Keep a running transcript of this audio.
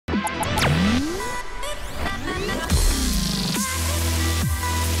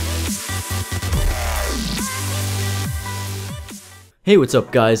Hey, what's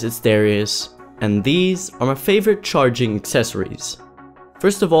up guys, it's Darius, and these are my favorite charging accessories.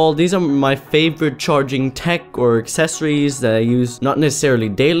 First of all, these are my favorite charging tech or accessories that I use not necessarily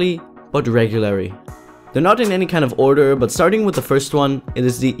daily, but regularly. They're not in any kind of order, but starting with the first one, it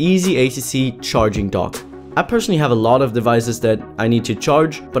is the Easy ACC charging dock. I personally have a lot of devices that I need to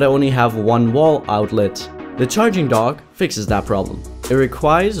charge, but I only have one wall outlet. The charging dock fixes that problem. It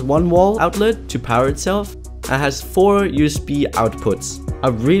requires one wall outlet to power itself and has 4 USB outputs. I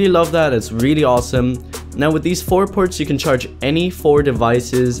really love that, it's really awesome. Now with these 4 ports you can charge any 4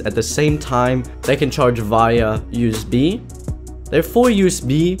 devices at the same time that can charge via USB. There are 4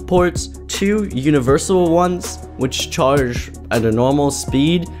 USB ports, 2 universal ones which charge at a normal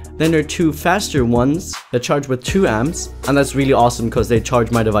speed. Then there are 2 faster ones that charge with 2 amps, and that's really awesome because they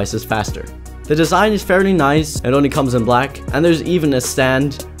charge my devices faster. The design is fairly nice, it only comes in black, and there's even a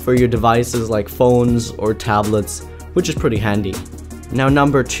stand for your devices like phones or tablets, which is pretty handy. Now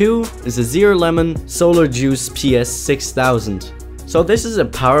number 2 is a Zero Lemon Solar Juice PS6000. So this is a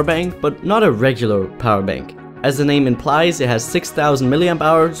power bank, but not a regular power bank. As the name implies, it has 6000 milliamp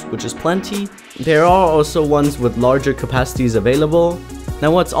hours, which is plenty. There are also ones with larger capacities available. Now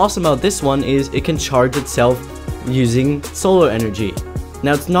what's awesome about this one is it can charge itself using solar energy.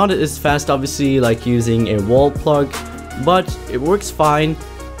 Now it's not as fast obviously like using a wall plug, but it works fine.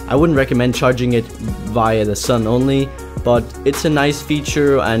 I wouldn't recommend charging it via the sun only, but it's a nice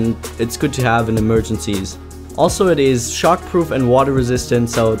feature and it's good to have in emergencies. Also, it is shockproof and water resistant,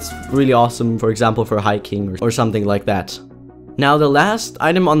 so it's really awesome, for example, for hiking or something like that. Now the last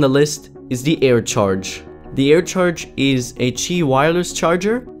item on the list is the Air Charge. The Air Charge is a Qi wireless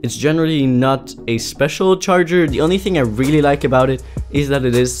charger. It's generally not a special charger. The only thing I really like about it is that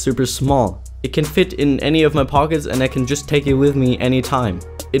it is super small. It can fit in any of my pockets and I can just take it with me anytime.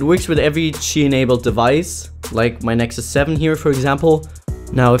 It works with every Qi enabled device, like my Nexus 7 here for example.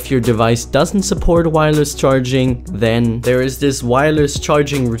 Now if your device doesn't support wireless charging, then there is this wireless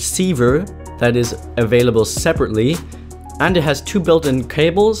charging receiver that is available separately, and it has 2 built-in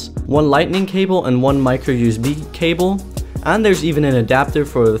cables, one lightning cable and one micro USB cable, and there's even an adapter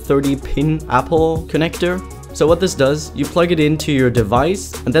for the 30-pin Apple connector. So what this does, you plug it into your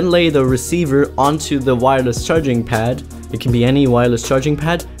device and then lay the receiver onto the wireless charging pad. It can be any wireless charging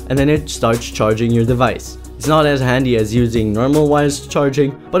pad, and then it starts charging your device. It's not as handy as using normal wireless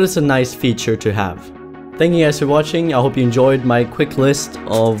charging, but it's a nice feature to have. Thank you guys for watching. I hope you enjoyed my quick list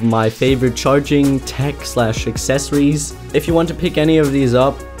of my favorite charging tech / accessories. If you want to pick any of these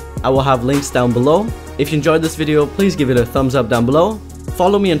up, I will have links down below. If you enjoyed this video, please give it a thumbs up down below.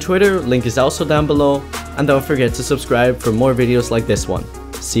 Follow me on Twitter, link is also down below. And don't forget to subscribe for more videos like this one.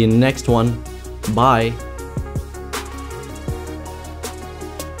 See you in the next one. Bye.